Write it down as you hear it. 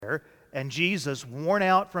and Jesus, worn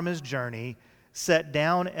out from his journey, sat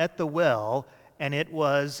down at the well, and it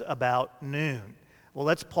was about noon. Well,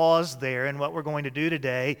 let's pause there, and what we're going to do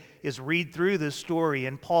today is read through this story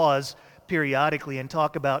and pause periodically and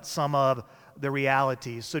talk about some of the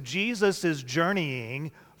realities. So Jesus is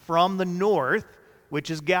journeying from the north, which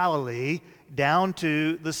is Galilee, down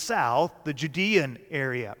to the south, the Judean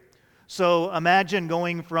area. So imagine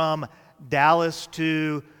going from Dallas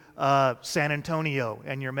to San Antonio,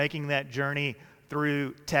 and you're making that journey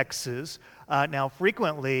through Texas. Now,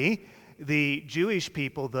 frequently, the Jewish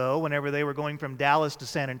people, though, whenever they were going from Dallas to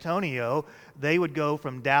San Antonio, they would go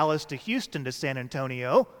from Dallas to Houston to San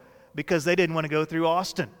Antonio because they didn't want to go through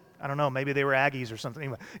Austin. I don't know, maybe they were Aggies or something.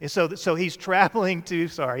 Anyway, so he's traveling to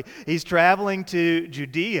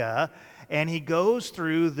Judea, and he goes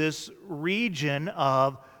through this region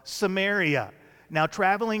of Samaria. Now,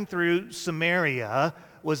 traveling through Samaria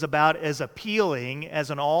was about as appealing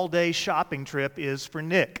as an all-day shopping trip is for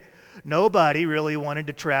Nick. Nobody really wanted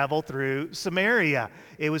to travel through Samaria.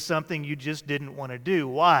 It was something you just didn't want to do.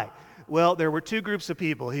 Why? Well, there were two groups of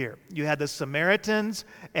people here. You had the Samaritans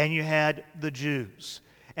and you had the Jews.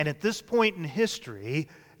 And at this point in history,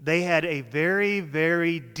 they had a very,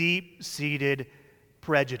 very deep-seated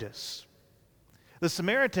prejudice. The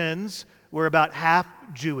Samaritans were about half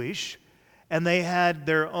Jewish, and they had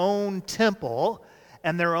their own temple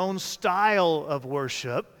and their own style of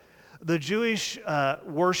worship. The Jewish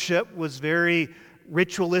worship was very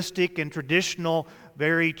ritualistic and traditional,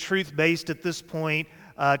 very truth-based at this point,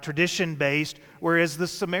 tradition-based, whereas the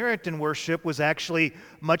Samaritan worship was actually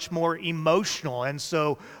much more emotional. And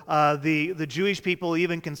so the Jewish people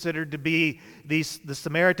even considered the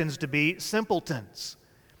Samaritans to be simpletons.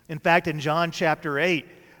 In fact, in John chapter 8,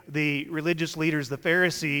 the religious leaders, the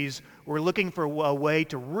Pharisees, were looking for a way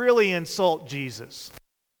to really insult Jesus.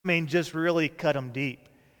 I mean, just really cut him deep.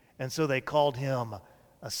 And so they called him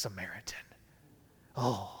a Samaritan.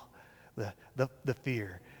 Oh, the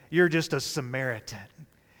fear. You're just a Samaritan.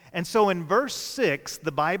 And so in verse 6,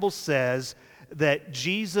 the Bible says that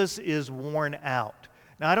Jesus is worn out.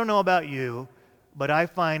 Now, I don't know about you, but I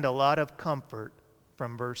find a lot of comfort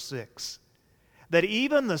from verse 6. That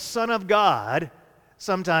even the Son of God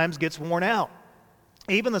sometimes gets worn out.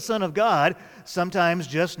 Even the Son of God sometimes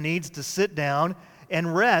just needs to sit down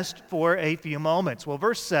and rest for a few moments. Well,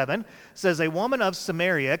 verse 7 says, "A woman of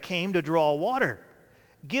Samaria came to draw water.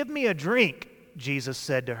 'Give me a drink,' Jesus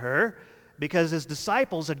said to her, because his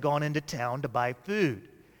disciples had gone into town to buy food.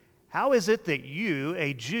 'How is it that you,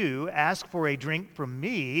 a Jew, ask for a drink from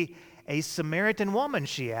me, a Samaritan woman?'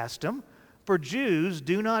 she asked him, for Jews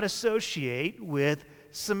do not associate with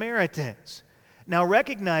Samaritans." Now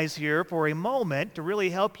recognize here for a moment, to really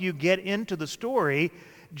help you get into the story,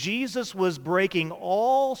 Jesus was breaking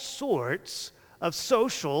all sorts of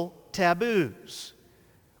social taboos.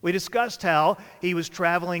 We discussed how he was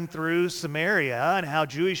traveling through Samaria and how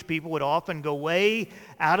Jewish people would often go way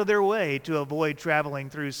out of their way to avoid traveling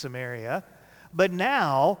through Samaria. But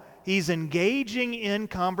now he's engaging in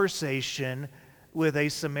conversation with a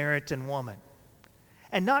Samaritan woman.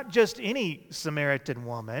 And not just any Samaritan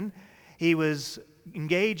woman. He was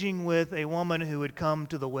engaging with a woman who had come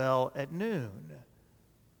to the well at noon.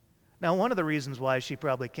 Now, one of the reasons why she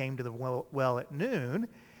probably came to the well at noon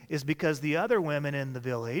is because the other women in the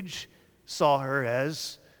village saw her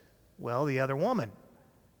as, well, the other woman.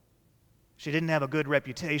 She didn't have a good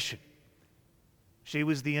reputation. She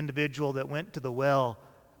was the individual that went to the well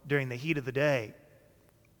during the heat of the day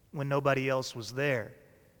when nobody else was there,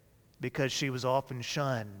 because she was often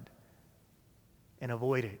shunned and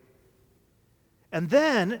avoided. And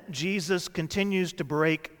then Jesus continues to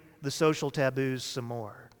break the social taboos some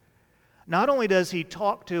more. Not only does he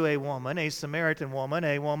talk to a woman, a Samaritan woman,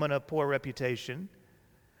 a woman of poor reputation,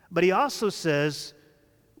 but he also says,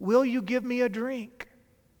 "Will you give me a drink?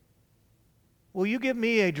 Will you give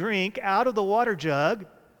me a drink out of the water jug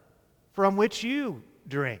from which you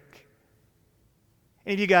drink?"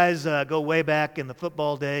 Any of you guys go way back in the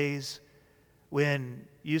football days when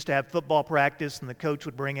you used to have football practice and the coach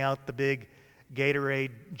would bring out the big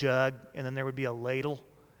Gatorade jug and then there would be a ladle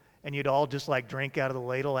and you'd all just like drink out of the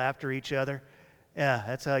ladle after each other? Yeah,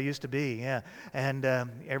 that's how it used to be, yeah. And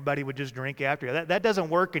everybody would just drink after. That doesn't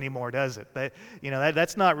work anymore, does it?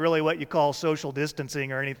 That's not really what you call social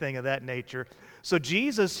distancing or anything of that nature. So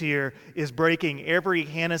Jesus here is breaking every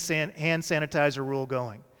hand sanitizer rule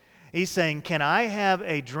going. He's saying, "Can I have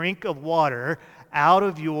a drink of water out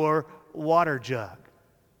of your water jug?"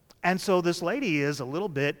 And so this lady is a little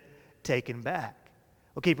bit taken back.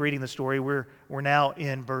 We'll keep reading the story. We're now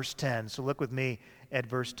in verse 10. So look with me at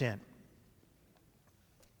verse 10.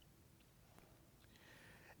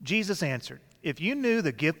 Jesus answered, "If you knew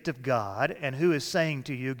the gift of God and who is saying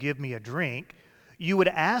to you, 'Give me a drink,' you would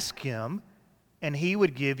ask him, and he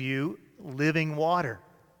would give you living water."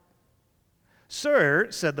 "Sir,"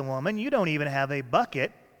 said the woman, "you don't even have a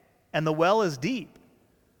bucket, and the well is deep.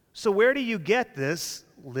 So where do you get this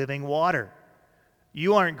living water?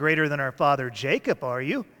 You aren't greater than our father Jacob, are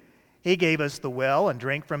you? He gave us the well and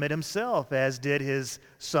drank from it himself, as did his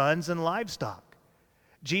sons and livestock."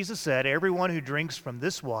 Jesus said, "Everyone who drinks from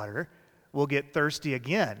this water will get thirsty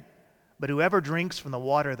again, but whoever drinks from the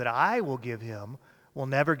water that I will give him will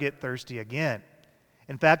never get thirsty again.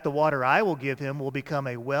 In fact, the water I will give him will become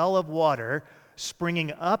a well of water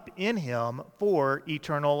springing up in him for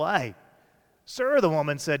eternal life." "Sir," the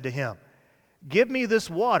woman said to him, "give me this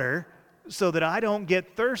water so that I don't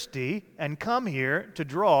get thirsty and come here to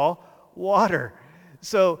draw water."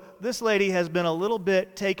 So this lady has been a little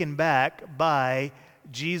bit taken back by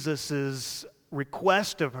Jesus'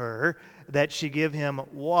 request of her that she give him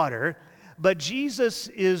water. But Jesus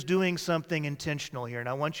is doing something intentional here, and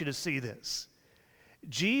I want you to see this.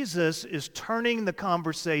 Jesus is turning the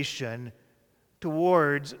conversation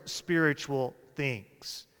towards spiritual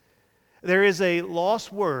things. There is a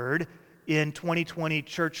lost word in 2020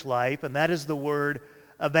 church life, and that is the word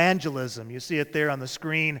evangelism. You see it there on the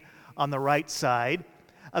screen on the right side.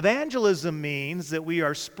 Evangelism means that we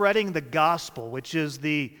are spreading the gospel, which is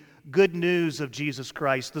the good news of Jesus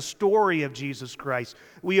Christ, the story of Jesus Christ.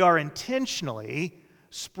 We are intentionally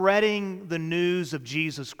spreading the news of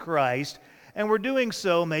Jesus Christ, and we're doing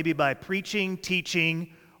so maybe by preaching,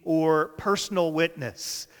 teaching, or personal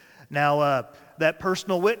witness. Now, that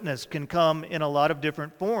personal witness can come in a lot of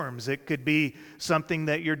different forms. It could be something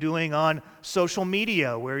that you're doing on social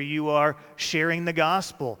media where you are sharing the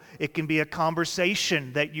gospel. It can be a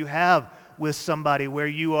conversation that you have with somebody where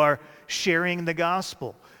you are sharing the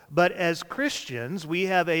gospel. But as Christians, we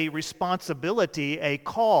have a responsibility, a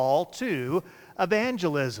call to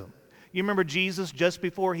evangelism. You remember Jesus, just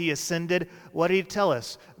before he ascended, what did he tell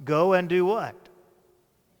us? Go and do what?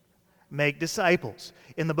 Make disciples.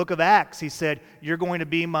 In the book of Acts, he said, you're going to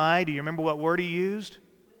be my, do you remember what word he used?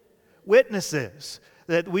 Witnesses.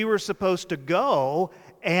 That we were supposed to go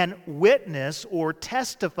and witness or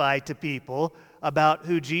testify to people about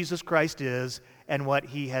who Jesus Christ is and what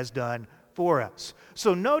he has done for us.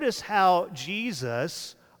 So notice how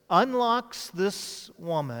Jesus unlocks this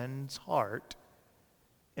woman's heart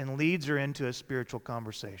and leads her into a spiritual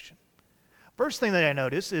conversation. First thing that I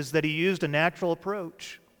notice is that he used a natural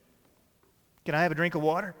approach. Can I have a drink of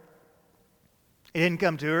water? He didn't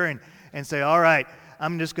come to her and say, all right,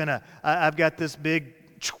 I've got this big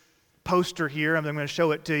poster here, I'm going to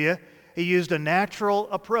show it to you. He used a natural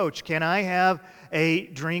approach. Can I have a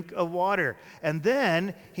drink of water? And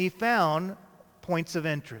then he found points of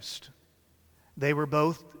interest. They were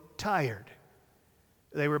both tired.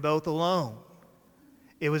 They were both alone.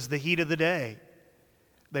 It was the heat of the day.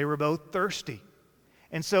 They were both thirsty.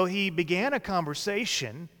 And so he began a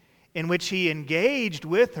conversation in which he engaged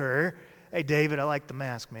with her. Hey, David, I like the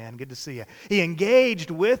mask, man. Good to see you. He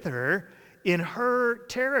engaged with her in her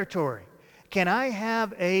territory. Can I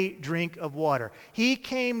have a drink of water? He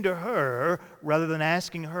came to her rather than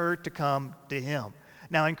asking her to come to him.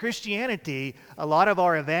 Now, in Christianity, a lot of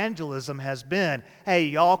our evangelism has been, hey,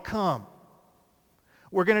 y'all come.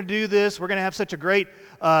 We're going to do this. We're going to have such great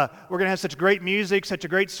music, such a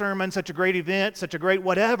great sermon, such a great event, such a great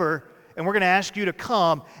whatever, and we're going to ask you to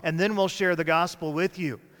come, and then we'll share the gospel with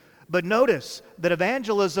you. But notice that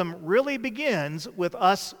evangelism really begins with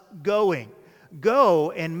us going.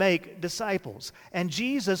 Go and make disciples. And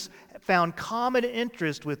Jesus found common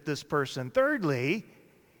interest with this person. Thirdly,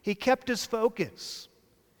 he kept his focus.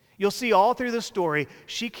 You'll see all through the story,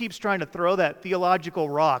 she keeps trying to throw that theological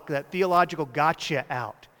rock, that theological gotcha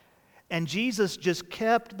out. And Jesus just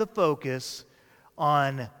kept the focus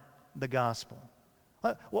on the gospel.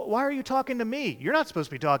 Why are you talking to me? You're not supposed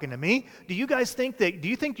to be talking to me. Do you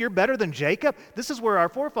think you're better than Jacob? This is where our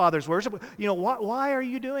forefathers worship. Why are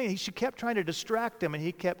you doing it? She kept trying to distract him, and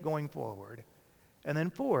he kept going forward. And then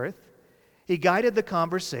fourth, he guided the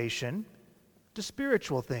conversation to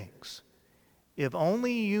spiritual things. If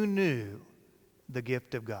only you knew the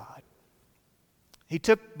gift of God. He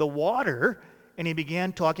took the water, and he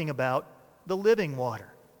began talking about the living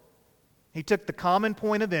water. He took the common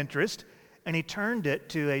point of interest, and he turned it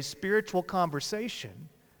to a spiritual conversation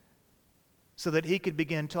so that he could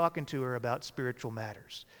begin talking to her about spiritual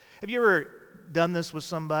matters. Have you ever done this with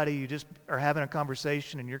somebody? You just are having a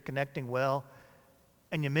conversation and you're connecting well,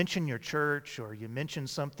 and you mention your church or you mention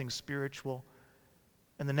something spiritual,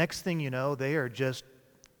 and the next thing you know, they are just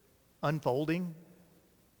unfolding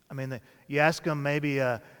I mean, you ask them maybe,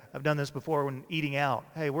 I've done this before when eating out.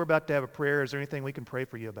 Hey, we're about to have a prayer. Is there anything we can pray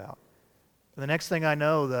for you about? And the next thing I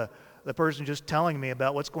know, the person just telling me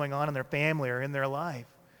about what's going on in their family or in their life.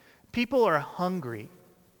 People are hungry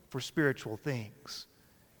for spiritual things.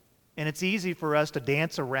 And it's easy for us to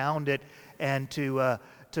dance around it and to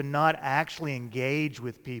not actually engage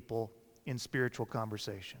with people in spiritual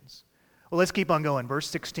conversations. Well, let's keep on going. Verse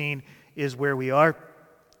 16 is where we are.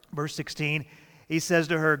 Verse 16, he says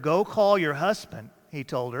to her, "Go call your husband," he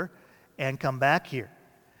told her, "and come back here."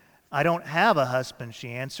 "I don't have a husband,"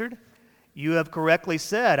 she answered. "You have correctly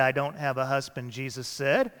said, 'I don't have a husband,'" Jesus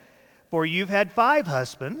said. "For you've had 5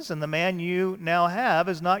 husbands, and the man you now have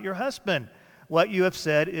is not your husband. What you have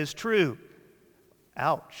said is true."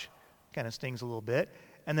 Ouch. Kind of stings a little bit.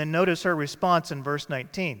 And then notice her response in verse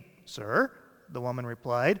 19. "Sir," the woman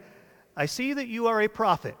replied, "I see that you are a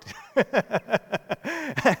prophet."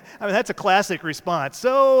 I mean, that's a classic response.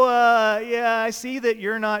 "So, yeah, I see that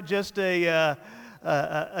you're not just a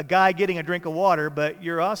guy getting a drink of water, but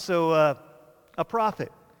you're also a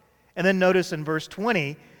prophet." And then notice in verse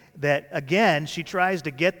 20 that, again, she tries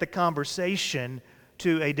to get the conversation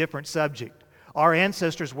to a different subject. "Our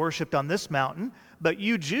ancestors worshipped on this mountain, but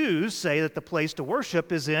you Jews say that the place to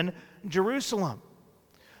worship is in Jerusalem."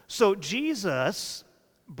 So Jesus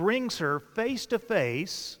brings her face to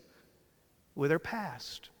face with her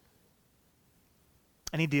past.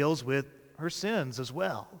 And he deals with her sins as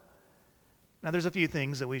well. Now, there's a few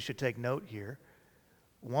things that we should take note here.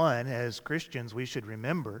 One, as Christians, we should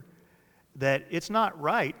remember that it's not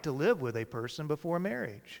right to live with a person before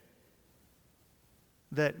marriage.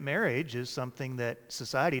 That marriage is something that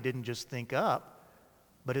society didn't just think up,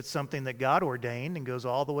 but it's something that God ordained and goes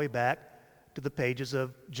all the way back to the pages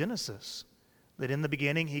of Genesis. That in the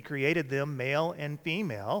beginning he created them male and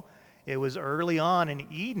female. It was early on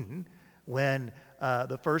in Eden when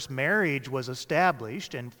the first marriage was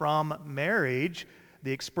established, and from marriage,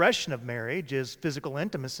 the expression of marriage is physical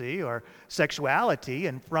intimacy or sexuality,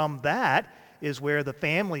 and from that is where the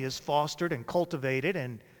family is fostered and cultivated,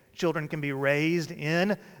 and children can be raised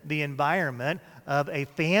in the environment of a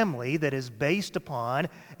family that is based upon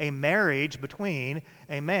a marriage between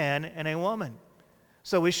a man and a woman.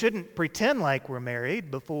 So we shouldn't pretend like we're married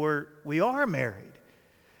before we are married.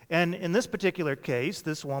 And in this particular case,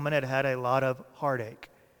 this woman had had a lot of heartache.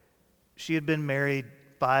 She had been married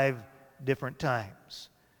 5 different times.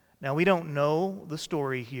 Now, we don't know the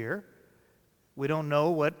story here. We don't know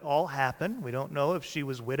what all happened. We don't know if she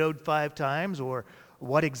was widowed 5 times or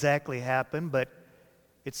what exactly happened, but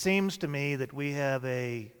it seems to me that we have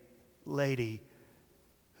a lady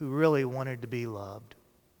who really wanted to be loved.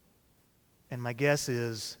 And my guess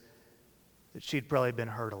is that she'd probably been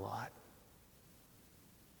hurt a lot.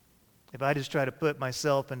 If I just try to put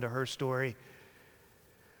myself into her story,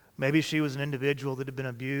 maybe she was an individual that had been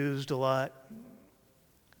abused a lot.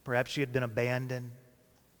 Perhaps she had been abandoned.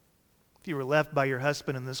 If you were left by your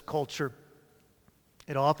husband in this culture,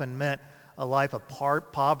 it often meant a life of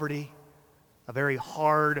poverty, a very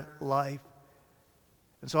hard life.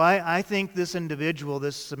 And so I think this individual,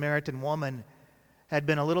 this Samaritan woman, had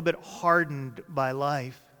been a little bit hardened by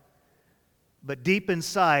life. But deep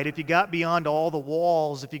inside, if you got beyond all the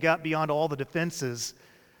walls, if you got beyond all the defenses,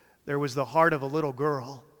 there was the heart of a little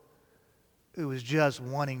girl who was just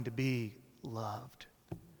wanting to be loved.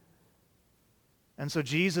 And so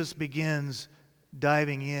Jesus begins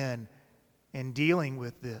diving in and dealing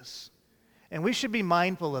with this. And we should be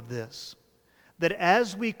mindful of this, that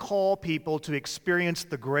as we call people to experience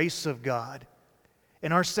the grace of God,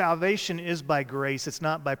 and our salvation is by grace, it's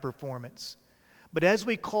not by performance. But as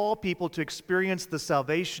we call people to experience the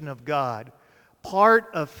salvation of God, part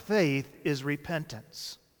of faith is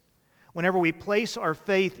repentance. Whenever we place our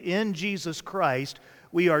faith in Jesus Christ,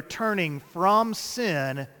 we are turning from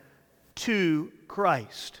sin to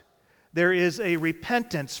Christ. There is a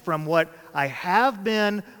repentance from what I have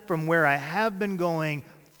been, from where I have been going,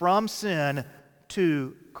 from sin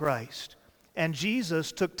to Christ. And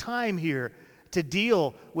Jesus took time here to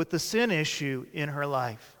deal with the sin issue in her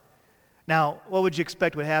life. Now, what would you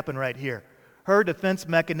expect would happen right here? Her defense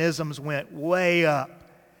mechanisms went way up,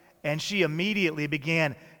 and she immediately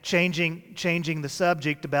began changing the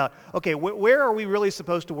subject about, okay, where are we really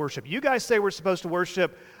supposed to worship? You guys say we're supposed to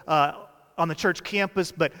worship on the church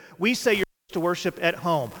campus, but we say you're supposed to worship at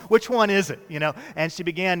home. Which one is it? And she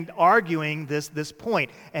began arguing this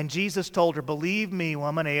point, and Jesus told her, "Believe me,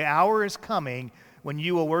 woman, an hour is coming when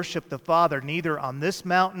you will worship the Father neither on this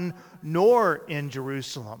mountain nor in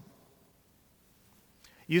Jerusalem."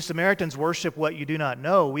 You Samaritans worship what you do not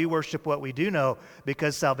know. We worship what we do know,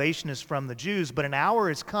 because salvation is from the Jews. But an hour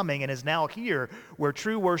is coming and is now here where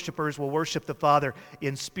true worshipers will worship the Father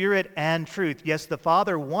in spirit and truth. Yes, the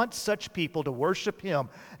Father wants such people to worship Him.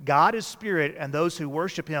 God is spirit, and those who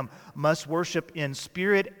worship Him must worship in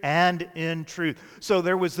spirit and in truth. So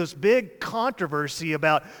there was this big controversy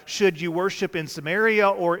about should you worship in Samaria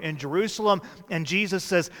or in Jerusalem? And Jesus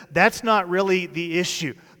says that's not really the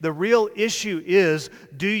issue. The real issue is,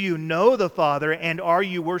 do you know the Father, and are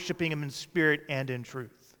you worshiping Him in spirit and in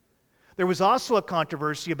truth? There was also a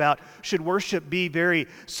controversy about should worship be very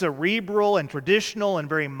cerebral and traditional and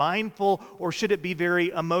very mindful, or should it be very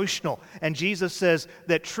emotional? And Jesus says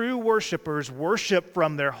that true worshipers worship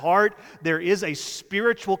from their heart. There is a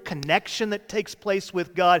spiritual connection that takes place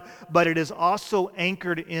with God, but it is also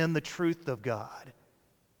anchored in the truth of God.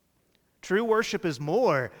 True worship is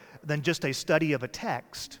more than just a study of a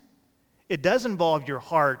text. It does involve your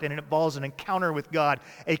heart, and it involves an encounter with God,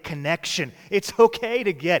 a connection. It's okay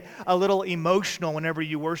to get a little emotional whenever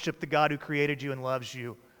you worship the God who created you and loves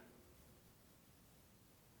you.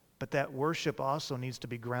 But that worship also needs to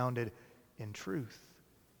be grounded in truth.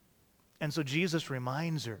 And so Jesus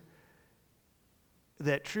reminds her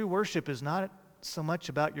that true worship is not so much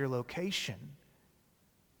about your location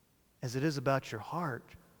as it is about your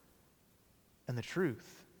heart and the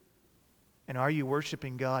truth. And are you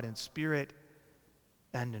worshiping God in spirit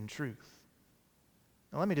and in truth?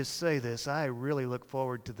 Now let me just say this. I really look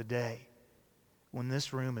forward to the day when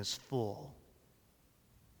this room is full.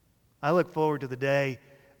 I look forward to the day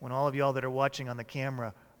when all of y'all that are watching on the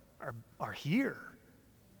camera are here.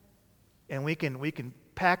 And we can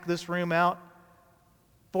pack this room out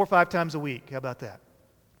 4 or 5 times a week. How about that?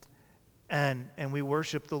 And we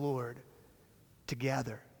worship the Lord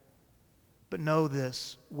together. But know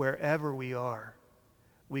this, wherever we are,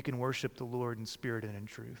 we can worship the Lord in spirit and in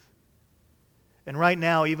truth. And right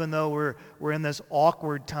now, even though we're in this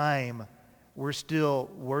awkward time, we're still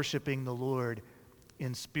worshiping the Lord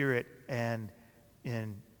in spirit and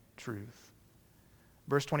in truth.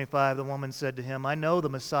 Verse 25, the woman said to him, I know the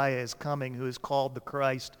Messiah is coming, who is called the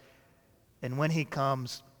Christ, and when He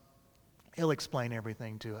comes, He'll explain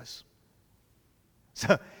everything to us.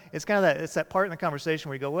 So it's kind of that part in the conversation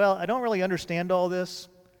where you go, well, I don't really understand all this,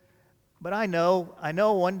 but I know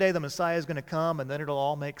one day the Messiah is going to come, and then it'll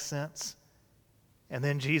all make sense. And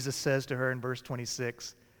then Jesus says to her in verse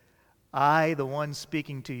 26, I, the one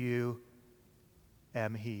speaking to you,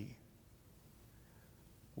 am He.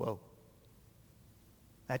 Whoa.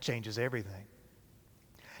 That changes everything.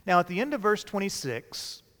 Now at the end of verse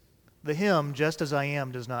 26, the hymn, Just As I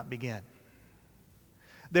Am, does not begin.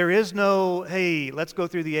 There is no, hey, let's go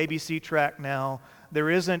through the ABC track now. There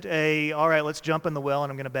isn't a, all right, let's jump in the well and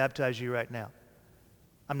I'm going to baptize you right now.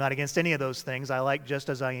 I'm not against any of those things. I like Just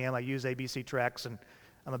As I Am. I use ABC tracks, and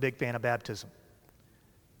I'm a big fan of baptism.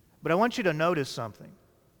 But I want you to notice something.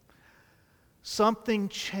 Something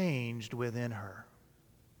changed within her.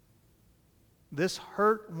 This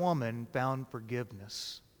hurt woman found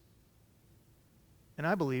forgiveness. And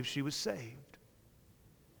I believe she was saved.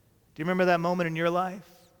 Do you remember that moment in your life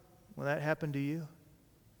when that happened to you?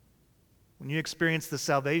 When you experienced the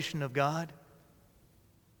salvation of God?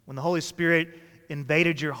 When the Holy Spirit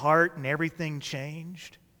invaded your heart and everything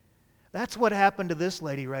changed? That's what happened to this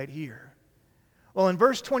lady right here. Well, in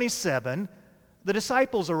verse 27, the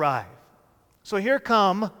disciples arrive. So here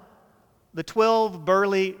come the 12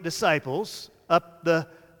 burly disciples up the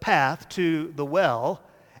path to the well.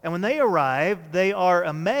 And when they arrive, they are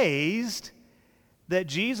amazed that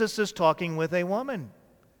Jesus is talking with a woman.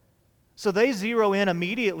 So they zero in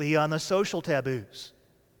immediately on the social taboos.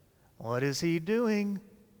 What is he doing?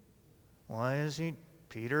 Why is he,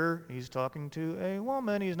 Peter, he's talking to a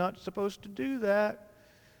woman. He's not supposed to do that.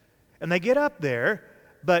 And they get up there,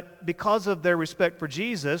 but because of their respect for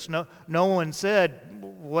Jesus, no one said,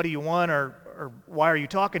 what do you want, or why are you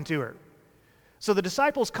talking to her? So the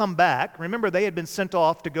disciples come back. Remember, they had been sent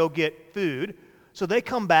off to go get food. So they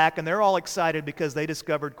come back, and they're all excited because they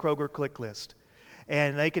discovered Kroger Click List.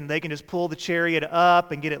 And they can just pull the chariot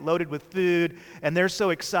up and get it loaded with food, and they're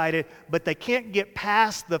so excited, but they can't get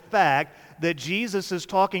past the fact that Jesus is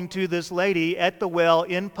talking to this lady at the well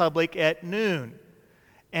in public at noon.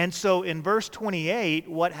 And so in verse 28,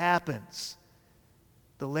 what happens?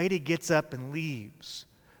 The lady gets up and leaves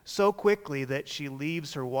so quickly that she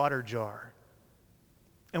leaves her water jar.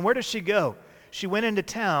 And where does she go? She went into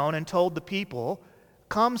town and told the people,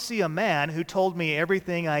 come see a man who told me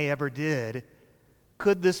everything I ever did.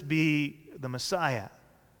 Could this be the Messiah?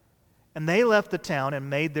 And they left the town and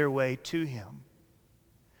made their way to him.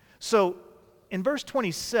 So in verse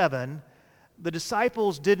 27, the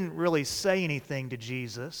disciples didn't really say anything to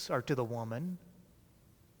Jesus or to the woman,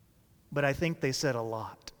 but I think they said a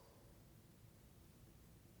lot.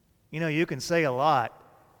 You know, you can say a lot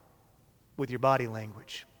with your body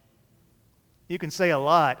language. You can say a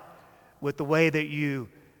lot with the way that you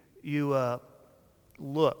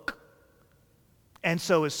look. And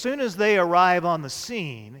so as soon as they arrive on the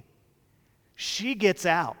scene, she gets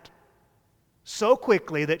out so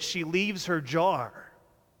quickly that she leaves her jar.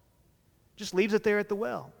 Just leaves it there at the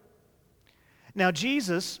well. Now,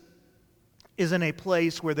 Jesus is in a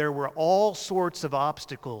place where there were all sorts of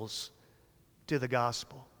obstacles to the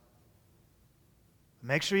gospel.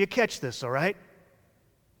 Make sure you catch this, all right?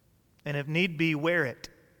 And if need be, wear it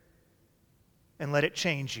and let it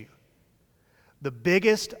change you. The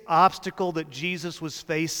biggest obstacle that Jesus was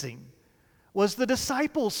facing was the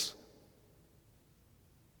disciples.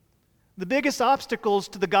 The biggest obstacles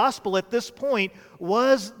to the gospel at this point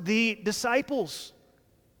was the disciples.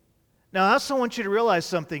 Now, I also want you to realize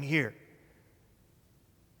something here.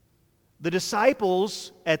 The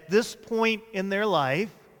disciples at this point in their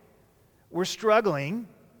life were struggling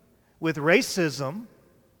with racism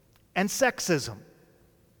and sexism.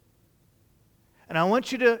 And I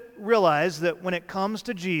want you to realize that when it comes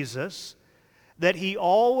to Jesus, that he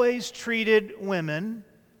always treated women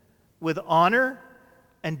with honor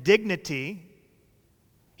and dignity.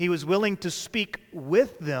 He was willing to speak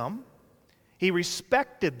with them. He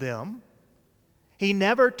respected them. He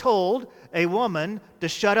never told a woman to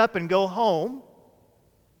shut up and go home,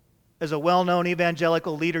 as a well-known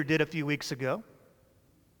evangelical leader did a few weeks ago.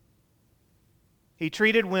 He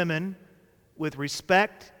treated women with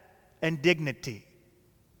respect and dignity.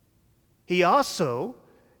 He also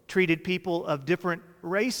treated people of different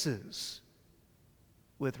races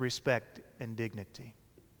with respect and dignity.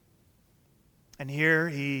 And here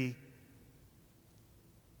he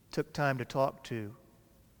took time to talk to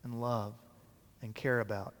and love and care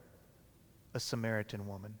about a Samaritan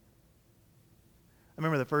woman. I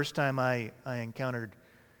remember the first time I encountered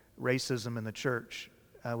racism in the church.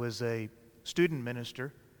 I was a student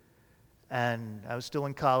minister, and I was still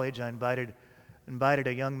in college. I invited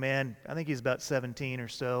a young man, I think he's about 17 or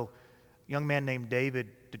so, a young man named David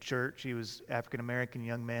to church. He was an African-American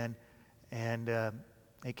young man, and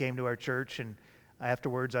he came to our church, and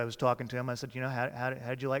afterwards I was talking to him. I said, you know, how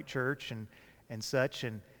did you like church and such?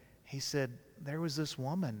 And he said, there was this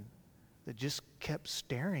woman that just kept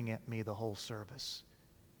staring at me the whole service,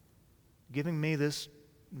 giving me this,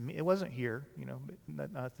 it wasn't here, you know, not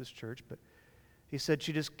at this church, but he said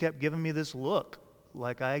she just kept giving me this look,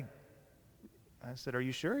 like I said, are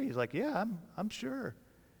you sure? He's like, yeah, I'm sure.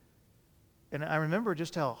 And I remember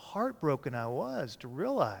just how heartbroken I was to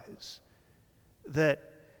realize that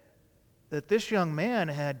this young man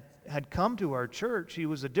had come to our church. He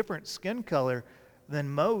was a different skin color than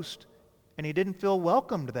most, and he didn't feel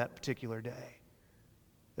welcomed that particular day.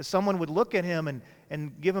 That someone would look at him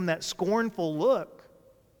and give him that scornful look.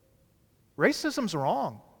 Racism's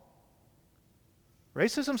wrong.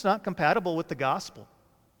 Racism's not compatible with the gospel.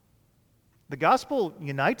 The gospel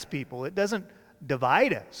unites people. It doesn't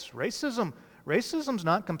divide us. Racism's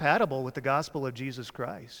not compatible with the gospel of Jesus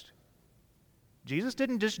Christ. Jesus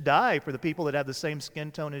didn't just die for the people that have the same skin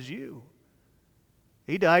tone as you.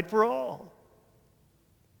 He died for all.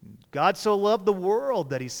 God so loved the world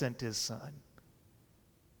that he sent his Son.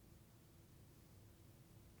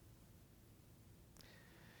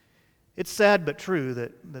 It's sad but true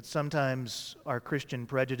that sometimes our Christian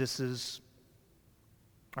prejudices,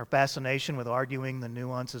 our fascination with arguing the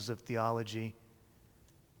nuances of theology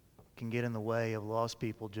can get in the way of lost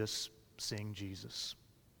people just seeing Jesus.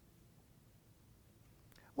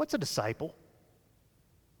 What's a disciple?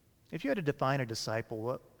 If you had to define a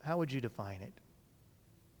disciple, how would you define it?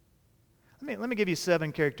 Let me give you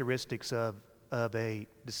 7 characteristics of a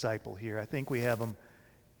disciple here. I think we have them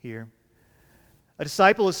here. A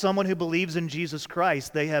disciple is someone who believes in Jesus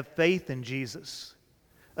Christ. They have faith in Jesus.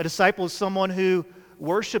 A disciple is someone who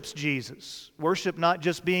worships Jesus. Worship not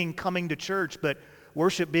just being coming to church, but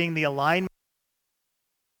worship being the alignment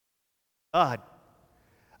with God.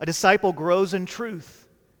 A disciple grows in truth.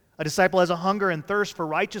 A disciple has a hunger and thirst for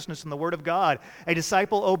righteousness in the Word of God. A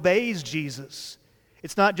disciple obeys Jesus.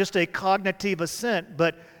 It's not just a cognitive assent,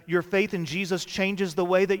 but your faith in Jesus changes the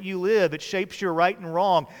way that you live. It shapes your right and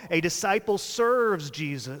wrong. A disciple serves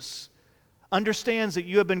Jesus, understands that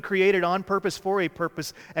you have been created on purpose for a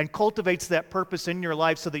purpose, and cultivates that purpose in your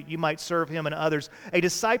life so that you might serve Him and others. A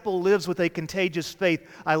disciple lives with a contagious faith.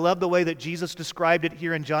 I love the way that Jesus described it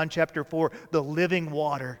here in John chapter 4, the living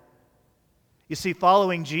water. You see,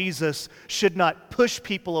 following Jesus should not push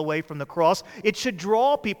people away from the cross. It should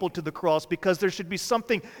draw people to the cross, because there should be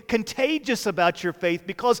something contagious about your faith,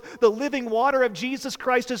 because the living water of Jesus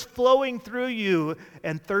Christ is flowing through you,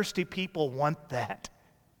 and thirsty people want that.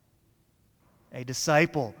 A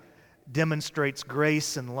disciple demonstrates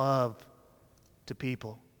grace and love to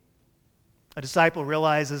people. A disciple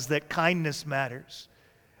realizes that kindness matters,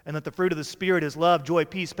 and that the fruit of the Spirit is love, joy,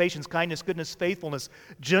 peace, patience, kindness, goodness, faithfulness,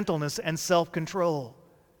 gentleness, and self-control,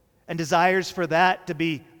 and desires for that to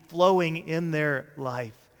be flowing in their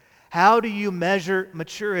life. How do you measure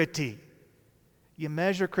maturity? You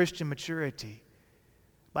measure Christian maturity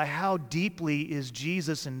by how deeply is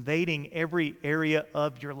Jesus invading every area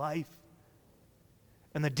of your life.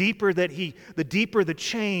 And the deeper the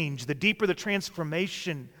change, the deeper the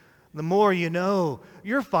transformation, the more you know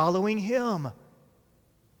you're following Him.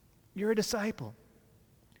 You're a disciple.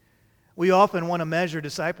 We often want to measure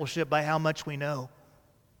discipleship by how much we know.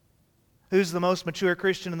 Who's the most mature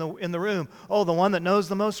Christian in the room? Oh, the one that knows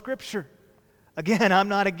the most Scripture. Again, I'm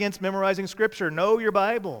not against memorizing Scripture. Know your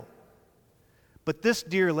Bible. But this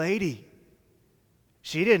dear lady,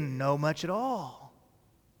 she didn't know much at all.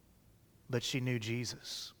 But she knew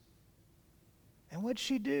Jesus. And what'd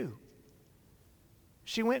she do?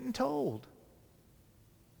 She went and told.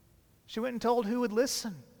 She went and told who would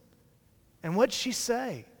listen. And what'd she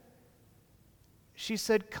say? She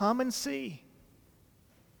said, "Come and see.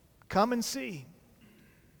 Come and see."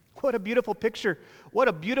 What a beautiful picture. What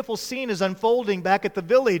a beautiful scene is unfolding back at the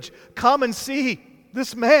village. Come and see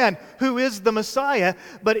this man who is the Messiah.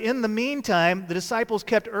 But in the meantime, the disciples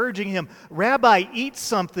kept urging him, "Rabbi, eat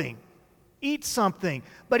something. Eat something."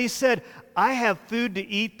 But he said, "I have food to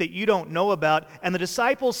eat that you don't know about." And the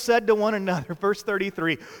disciples said to one another, verse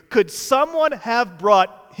 33, Could someone have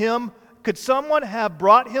brought him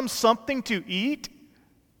something to eat?"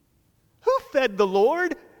 Who fed the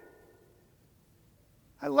Lord?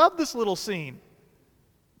 I love this little scene.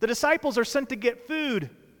 The disciples are sent to get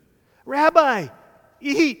food. "Rabbi,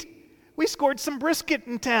 eat. We scored some brisket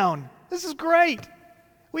in town. This is great.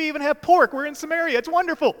 We even have pork. We're in Samaria. It's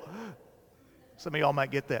wonderful." Some of y'all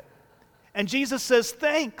might get that. And Jesus says,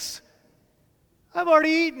 "Thanks. I've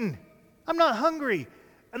already eaten. I'm not hungry."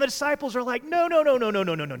 And the disciples are like,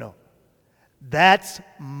 No. That's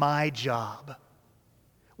my job.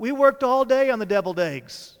 We worked all day on the deviled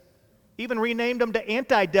eggs. Even renamed them to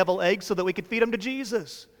anti-devil eggs so that we could feed them to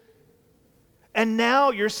Jesus. And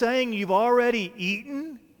now you're saying you've already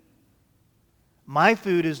eaten? My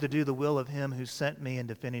food is to do the will of Him who sent me and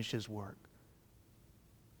to finish His work.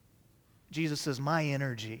 Jesus says, my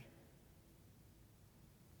energy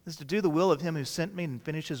is to do the will of Him who sent me and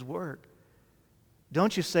finish His work.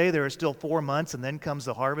 Don't you say there are still 4 months and then comes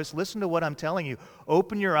the harvest? Listen to what I'm telling you.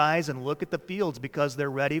 Open your eyes and look at the fields, because they're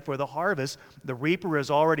ready for the harvest. The reaper is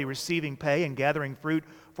already receiving pay and gathering fruit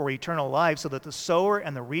for eternal life, so that the sower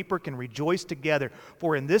and the reaper can rejoice together.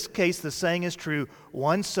 For in this case the saying is true,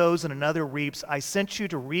 one sows and another reaps. I sent you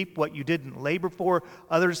to reap what you didn't labor for.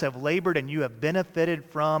 Others have labored and you have benefited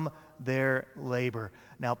from their labor.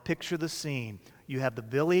 Now picture the scene. You have the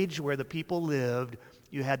village where the people lived.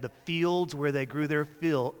 You had the fields where they grew their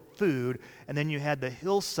food, and then you had the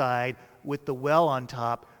hillside with the well on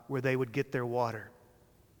top where they would get their water.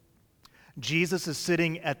 Jesus is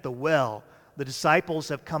sitting at the well. The disciples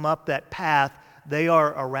have come up that path. They are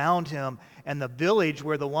around Him, and the village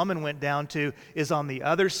where the woman went down to is on the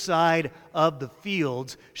other side of the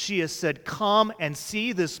fields. She has said, "Come and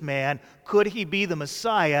see this man. Could he be the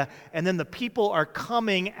Messiah?" And then the people are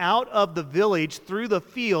coming out of the village through the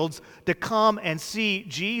fields to come and see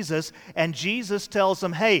Jesus. And Jesus tells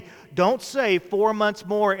them, "Hey, don't say 4 months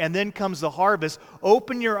more and then comes the harvest.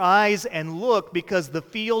 Open your eyes and look, because the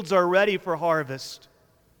fields are ready for harvest."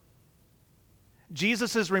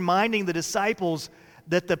 Jesus is reminding the disciples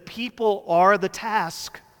that the people are the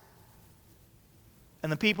task.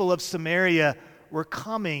 And the people of Samaria were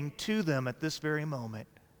coming to them at this very moment.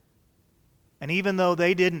 And even though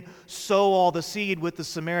they didn't sow all the seed with the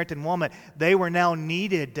Samaritan woman, they were now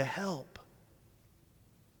needed to help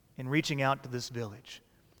in reaching out to this village.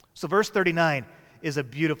 So verse 39 is a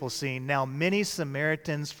beautiful scene. Now many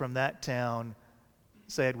Samaritans from that town,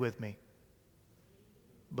 say it with me,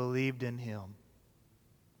 believed in Him.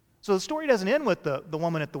 So the story doesn't end with the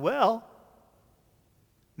woman at the well.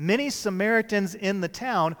 Many Samaritans in the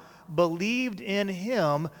town believed in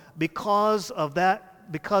Him because of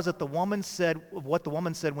what the woman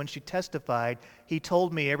said when she testified, "He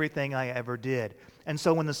told me everything I ever did." And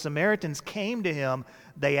so when the Samaritans came to Him,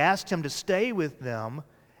 they asked Him to stay with them,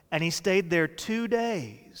 and He stayed there 2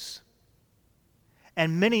 days.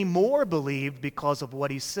 And many more believed because of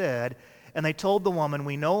what He said, And they told the woman,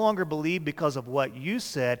 "We no longer believe because of what you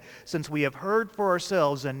said, since we have heard for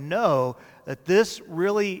ourselves and know that this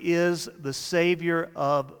really is the Savior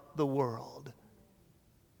of the world."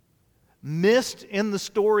 Missed in the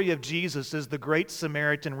story of Jesus is the great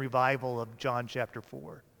Samaritan revival of John chapter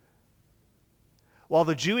 4. While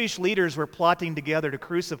the Jewish leaders were plotting together to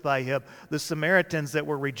crucify him, the Samaritans that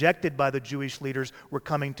were rejected by the Jewish leaders were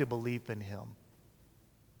coming to belief in him.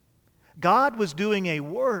 God was doing a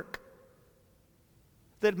work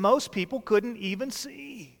that most people couldn't even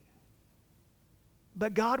see.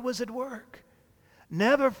 But God was at work.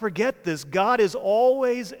 Never forget this. God is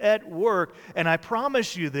always at work. And I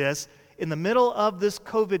promise you this, in the middle of this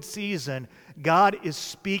COVID season, God is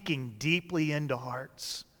speaking deeply into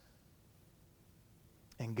hearts.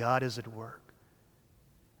 And God is at work.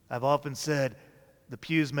 I've often said, the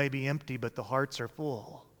pews may be empty, but the hearts are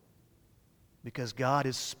full. Because God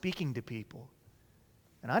is speaking to people.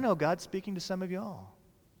 And I know God's speaking to some of y'all.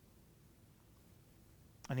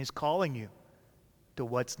 And He's calling you to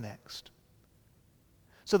what's next.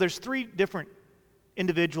 So there's 3 different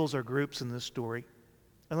individuals or groups in this story.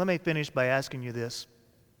 And let me finish by asking you this.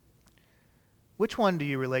 Which one do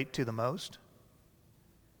you relate to the most?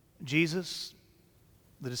 Jesus,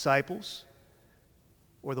 the disciples,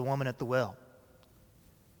 or the woman at the well?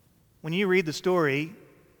 When you read the story,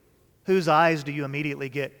 whose eyes do you immediately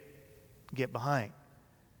get behind?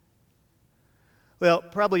 Well,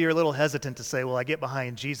 probably you're a little hesitant to say, well, I get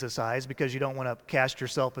behind Jesus' eyes because you don't want to cast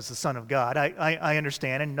yourself as the Son of God. I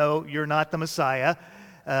understand, and no, you're not the Messiah.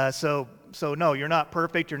 So no, you're not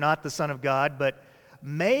perfect, you're not the Son of God, but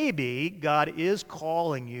maybe God is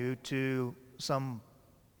calling you to some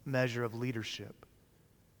measure of leadership.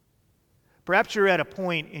 Perhaps you're at a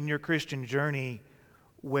point in your Christian journey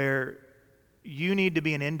where you need to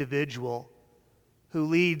be an individual who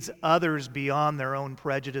leads others beyond their own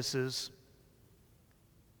prejudices,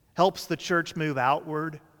 helps the church move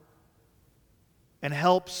outward, and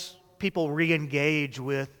helps people re-engage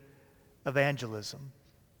with evangelism.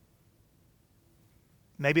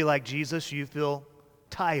 Maybe like Jesus, you feel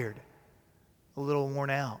tired, a little worn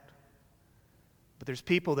out. But there's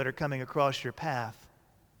people that are coming across your path,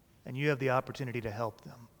 and you have the opportunity to help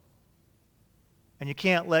them. And you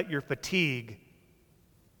can't let your fatigue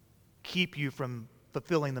keep you from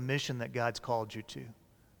fulfilling the mission that God's called you to.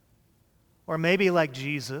 Or maybe like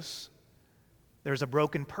Jesus, there's a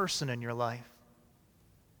broken person in your life,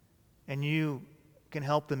 and you can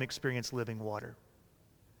help them experience living water.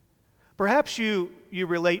 Perhaps you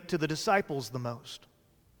relate to the disciples the most.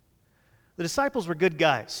 The disciples were good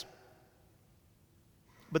guys,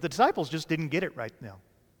 but the disciples just didn't get it right now.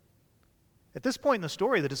 At this point in the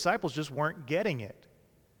story, the disciples just weren't getting it.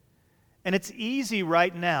 And it's easy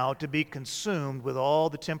right now to be consumed with all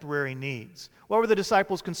the temporary needs. What were the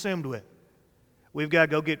disciples consumed with? We've got to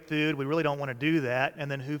go get food. We really don't want to do that.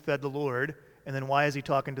 And then who fed the Lord? And then why is he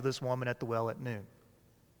talking to this woman at the well at noon?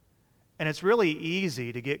 And it's really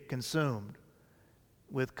easy to get consumed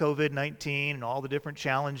with COVID-19 and all the different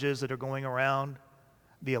challenges that are going around,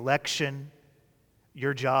 the election,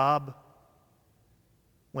 your job.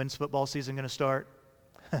 When's football season going to start?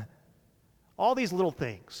 All these little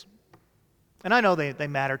things. And I know they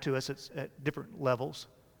matter to us at different levels.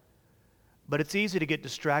 But it's easy to get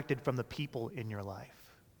distracted from the people in your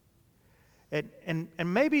life. And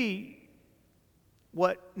maybe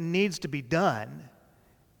what needs to be done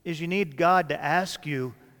is you need God to ask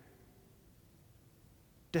you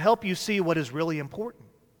to help you see what is really important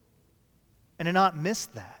and to not miss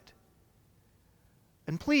that.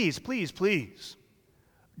 And please, please, please,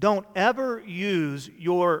 don't ever use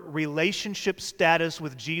your relationship status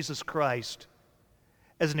with Jesus Christ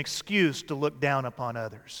as an excuse to look down upon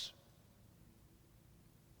others.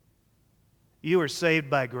 You are saved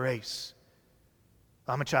by grace.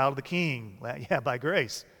 I'm a child of the King. Well, yeah, by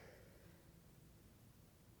grace.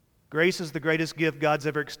 Grace is the greatest gift God's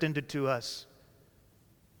ever extended to us.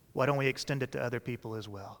 Why don't we extend it to other people as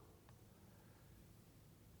well?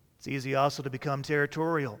 It's easy also to become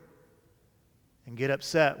territorial and get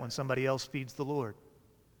upset when somebody else feeds the Lord.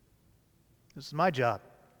 This is my job.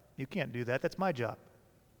 You can't do that. That's my job.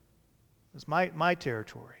 It's my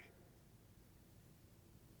territory.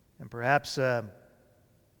 And perhaps,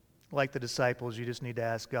 like the disciples, you just need to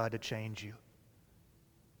ask God to change you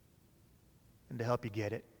and to help you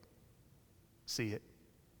get it, see it.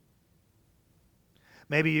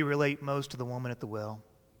 Maybe you relate most to the woman at the well.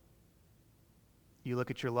 You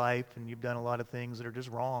look at your life and you've done a lot of things that are just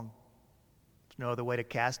wrong. There's no other way to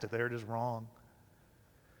cast it. They're just wrong.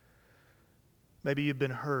 Maybe you've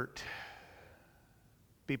been hurt.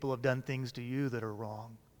 People have done things to you that are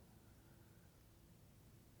wrong.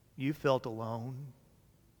 You felt alone.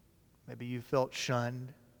 Maybe you felt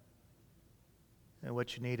shunned. And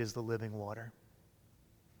what you need is the living water.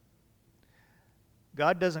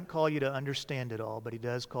 God doesn't call you to understand it all, but He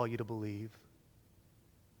does call you to believe.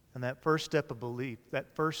 And that first step of belief,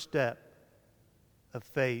 that first step of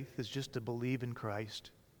faith is just to believe in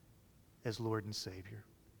Christ as Lord and Savior.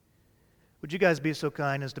 Would you guys be so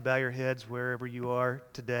kind as to bow your heads wherever you are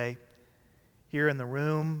today? Here in the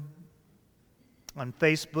room, on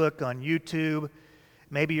Facebook, on YouTube.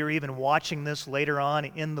 Maybe you're even watching this later on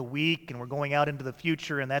in the week and we're going out into the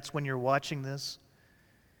future and that's when you're watching this.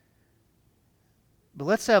 But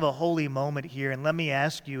let's have a holy moment here, and let me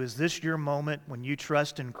ask you, is this your moment when you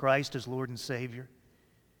trust in Christ as Lord and Savior?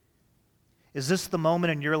 Is this the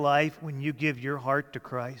moment in your life when you give your heart to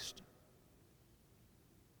Christ?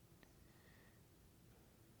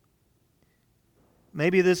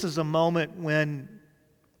 Maybe this is a moment when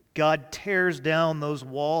God tears down those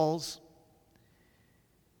walls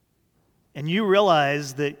and you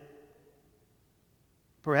realize that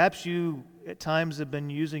perhaps you at times have been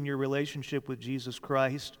using your relationship with Jesus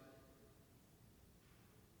Christ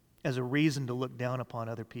as a reason to look down upon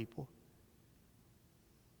other people.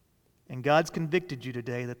 And God's convicted you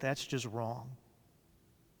today that that's just wrong.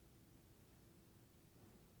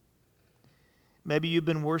 Maybe you've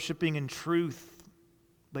been worshiping in truth,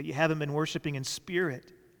 but you haven't been worshiping in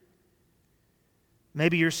spirit.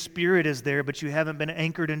 Maybe your spirit is there, but you haven't been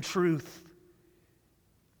anchored in truth.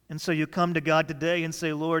 And so you come to God today and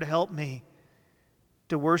say, Lord, help me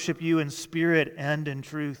to worship you in spirit and in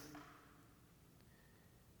truth.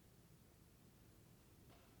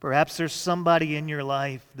 Perhaps there's somebody in your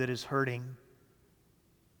life that is hurting.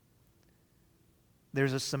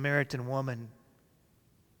 There's a Samaritan woman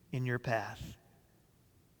in your path.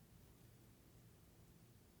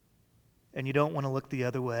 And you don't want to look the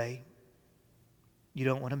other way. You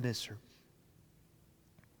don't want to miss her.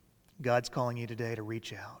 God's calling you today to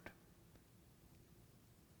reach out.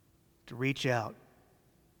 To reach out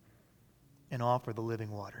and offer the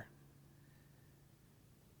living water.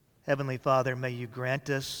 Heavenly Father, may you grant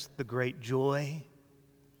us the great joy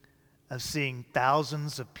of seeing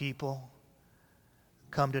thousands of people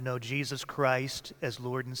come to know Jesus Christ as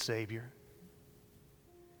Lord and Savior.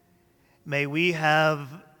 May we have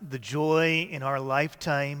the joy in our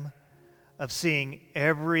lifetime of seeing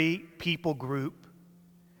every people group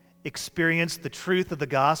experience the truth of the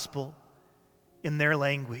gospel in their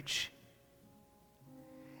language.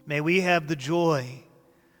 May we have the joy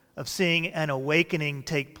of seeing an awakening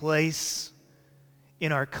take place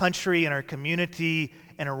in our country, in our community,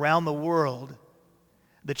 and around the world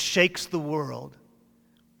that shakes the world,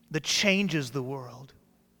 that changes the world.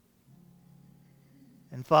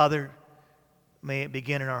 And Father, may it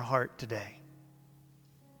begin in our heart today.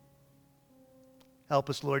 Help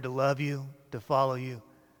us, Lord, to love you, to follow you,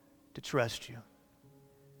 to trust you.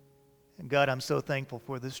 And God, I'm so thankful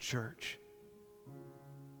for this church.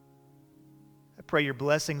 I pray your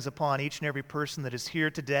blessings upon each and every person that is here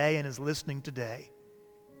today and is listening today.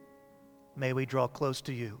 May we draw close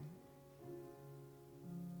to you.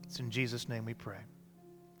 It's in Jesus' name we pray.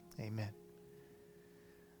 Amen.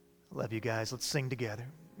 I love you guys. Let's sing together.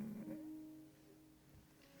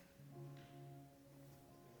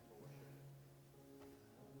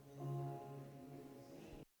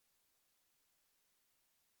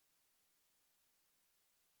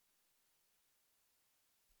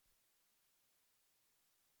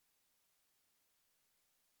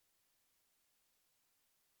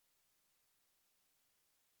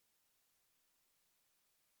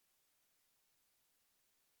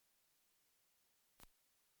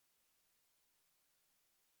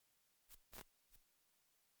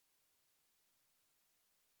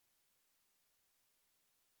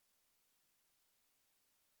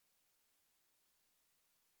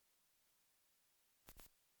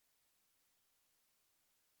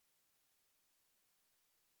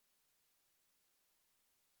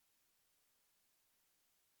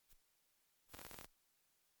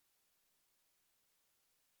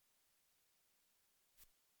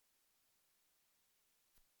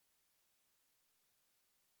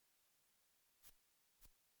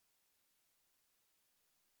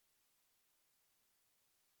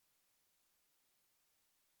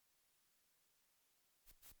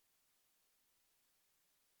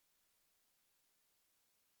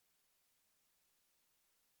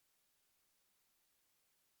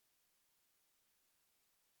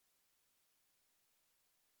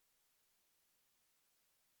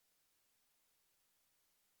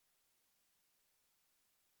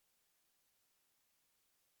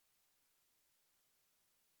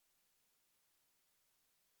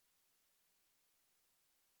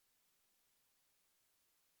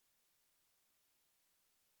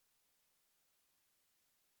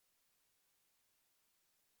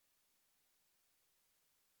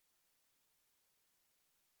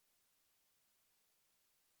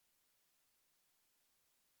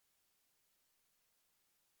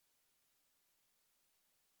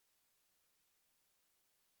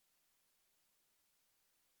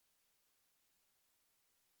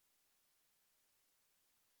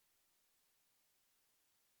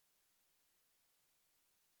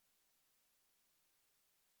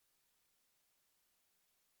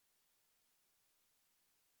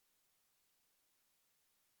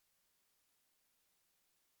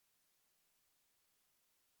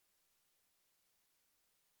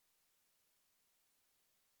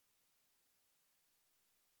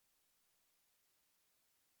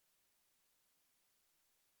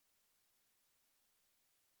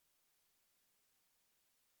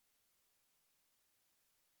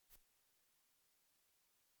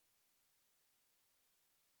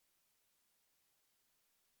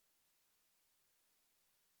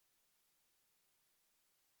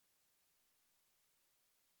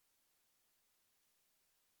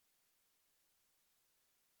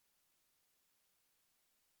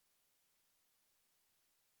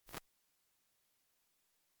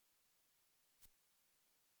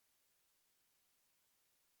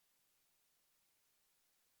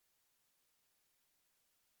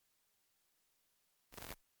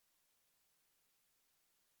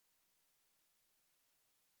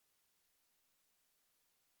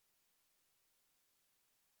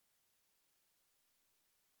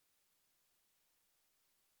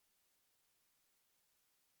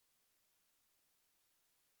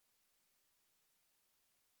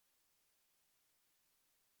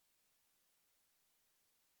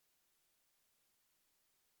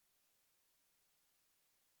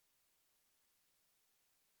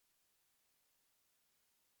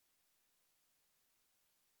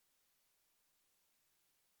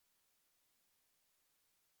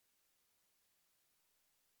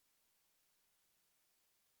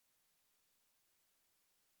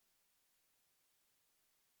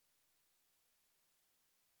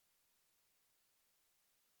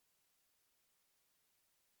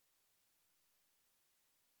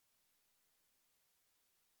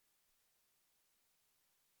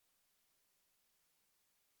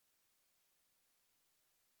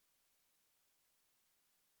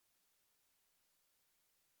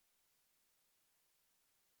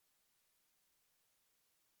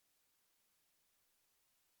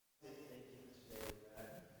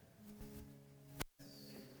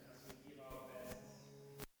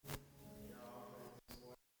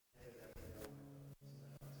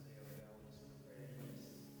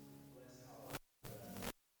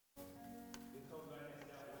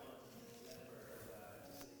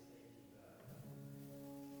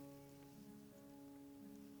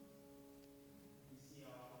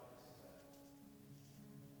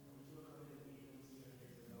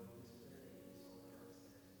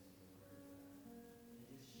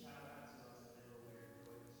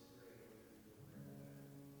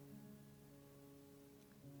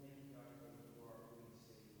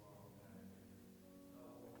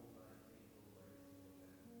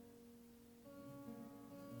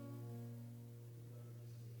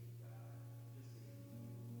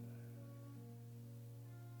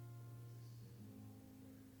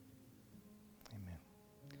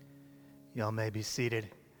 Y'all may be seated.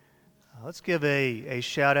 Let's give a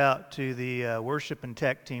shout out to the worship and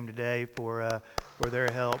tech team today for their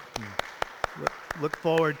help. And look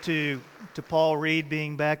forward to Paul Reed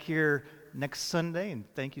being back here next Sunday, and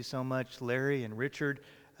thank you so much, Larry and Richard,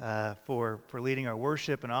 for leading our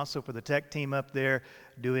worship, and also for the tech team up there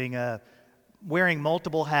doing wearing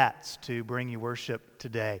multiple hats to bring you worship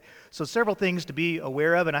today. So several things to be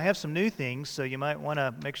aware of, and I have some new things, so you might want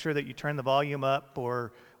to make sure that you turn the volume up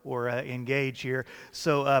or engage here.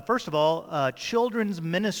 So first of all, children's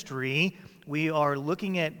ministry. We are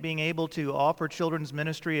looking at being able to offer children's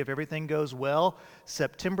ministry, if everything goes well,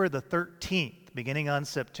 September the 13th, beginning on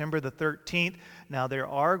September the 13th. Now, there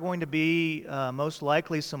are going to be most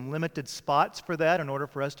likely some limited spots for that in order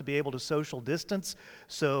for us to be able to social distance.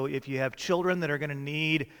 So if you have children that are going to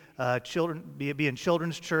need be in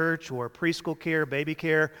children's church or preschool care, baby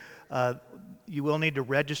care, you will need to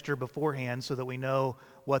register beforehand so that we know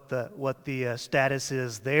what the status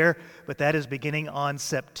is there. But that is beginning on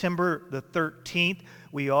September the 13th.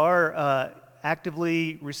 We are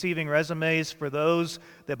actively receiving resumes for those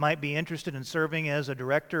that might be interested in serving as a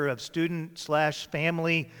director of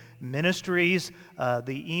student/family ministries.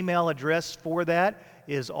 The email address for that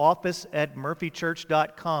is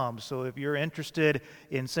office@murphychurch.com. So if you're interested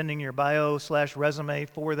in sending your bio/resume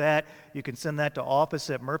for that, you can send that to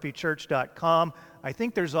office@murphychurch.com. I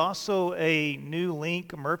think there's also a new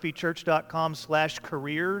link,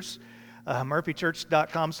 murphychurch.com/careers,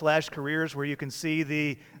 murphychurch.com/careers, where you can see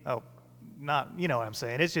the, you know what I'm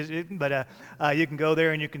saying. It's just, but you can go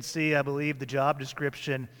there and you can see, I believe, the job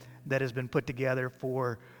description that has been put together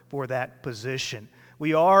for that position.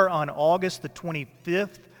 We are on August the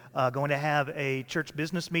 25th going to have a church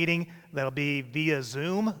business meeting that'll be via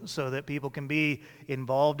Zoom so that people can be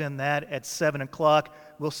involved in that at 7 o'clock.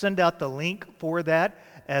 We'll send out the link for that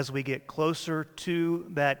as we get closer to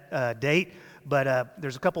that date. But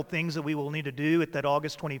there's a couple things that we will need to do at that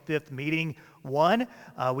August 25th meeting. One,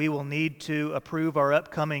 we will need to approve our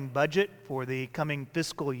upcoming budget for the coming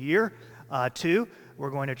fiscal year. Two, we're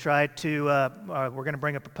going to try to, we're going to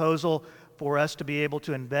bring a proposal for us to be able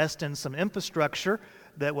to invest in some infrastructure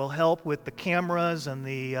that will help with the cameras and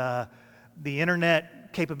the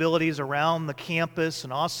internet capabilities around the campus.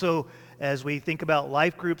 And also, as we think about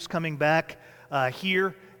life groups coming back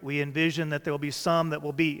here, we envision that there will be some that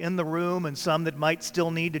will be in the room and some that might still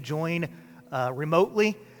need to join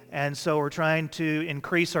remotely. And so we're trying to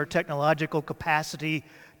increase our technological capacity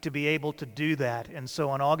to be able to do that. And so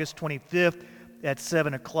on August 25th at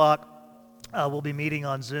 7 o'clock, we'll be meeting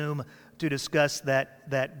on Zoom to discuss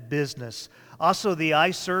that business. Also, the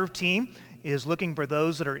iServe team is looking for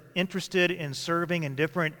those that are interested in serving in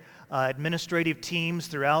different administrative teams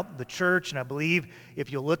throughout the church. And I believe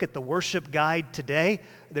if you look at the worship guide today,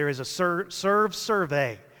 there is a serve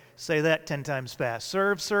survey. Say that 10 times fast.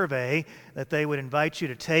 Serve survey that they would invite you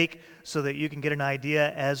to take so that you can get an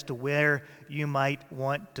idea as to where you might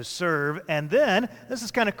want to serve. And then, this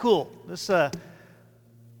is kind of cool. The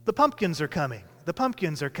pumpkins are coming. The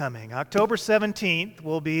pumpkins are coming. October 17th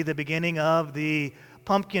will be the beginning of the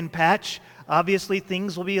pumpkin patch. Obviously,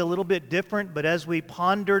 things will be a little bit different, but as we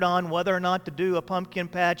pondered on whether or not to do a pumpkin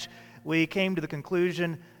patch, we came to the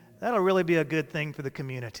conclusion that'll really be a good thing for the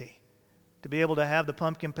community, to be able to have the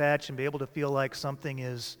pumpkin patch and be able to feel like something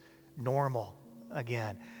is normal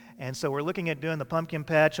again. And so we're looking at doing the pumpkin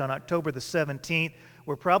patch on October the 17th.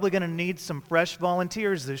 We're probably going to need some fresh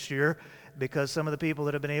volunteers this year because some of the people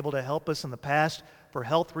that have been able to help us in the past for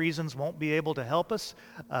health reasons won't be able to help us.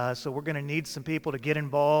 So we're going to need some people to get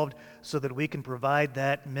involved so that we can provide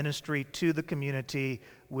that ministry to the community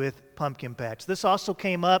with pumpkin patch. This also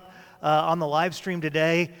came up on the live stream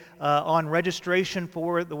today on registration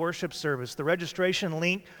for the worship service. The registration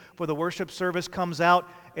link for the worship service comes out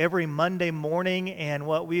every Monday morning, and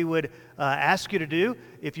what we would ask you to do,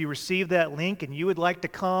 if you receive that link and you would like to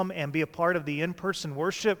come and be a part of the in-person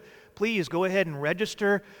worship, please go ahead and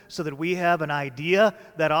register so that we have an idea.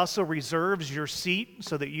 That also reserves your seat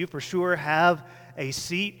so that you for sure have a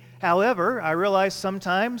seat. However, I realize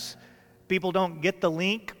sometimes people don't get the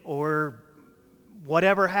link or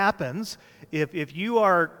whatever happens. If you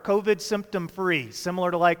are COVID symptom free, similar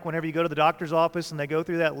to like whenever you go to the doctor's office and they go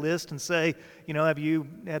through that list and say, you know, have you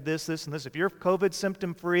had this, and this? If you're COVID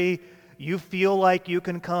symptom free, you feel like you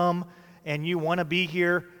can come and you want to be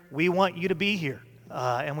here, we want you to be here.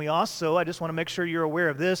 And we also, I just want to make sure you're aware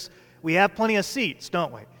of this, we have plenty of seats,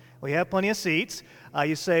 don't we? We have plenty of seats.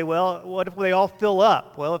 You say, well, what if they all fill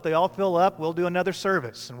up? Well, if they all fill up, we'll do another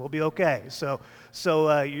service and we'll be okay. So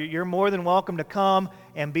you're more than welcome to come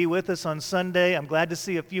and be with us on Sunday. I'm glad to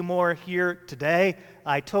see a few more here today.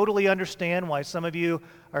 I totally understand why some of you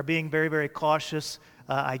are being very, very cautious.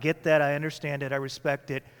 I get that. I understand it. I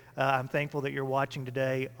respect it. I'm thankful that you're watching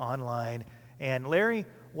today online. And Larry,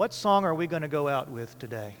 what song are we going to go out with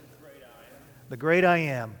today? The Great I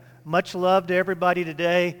Am. Much love to everybody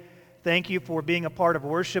today. Thank you for being a part of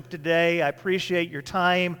worship today. I appreciate your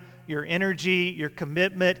time, your energy, your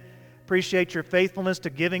commitment. Appreciate your faithfulness to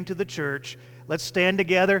giving to the church. Let's stand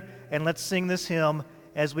together and let's sing this hymn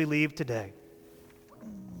as we leave today.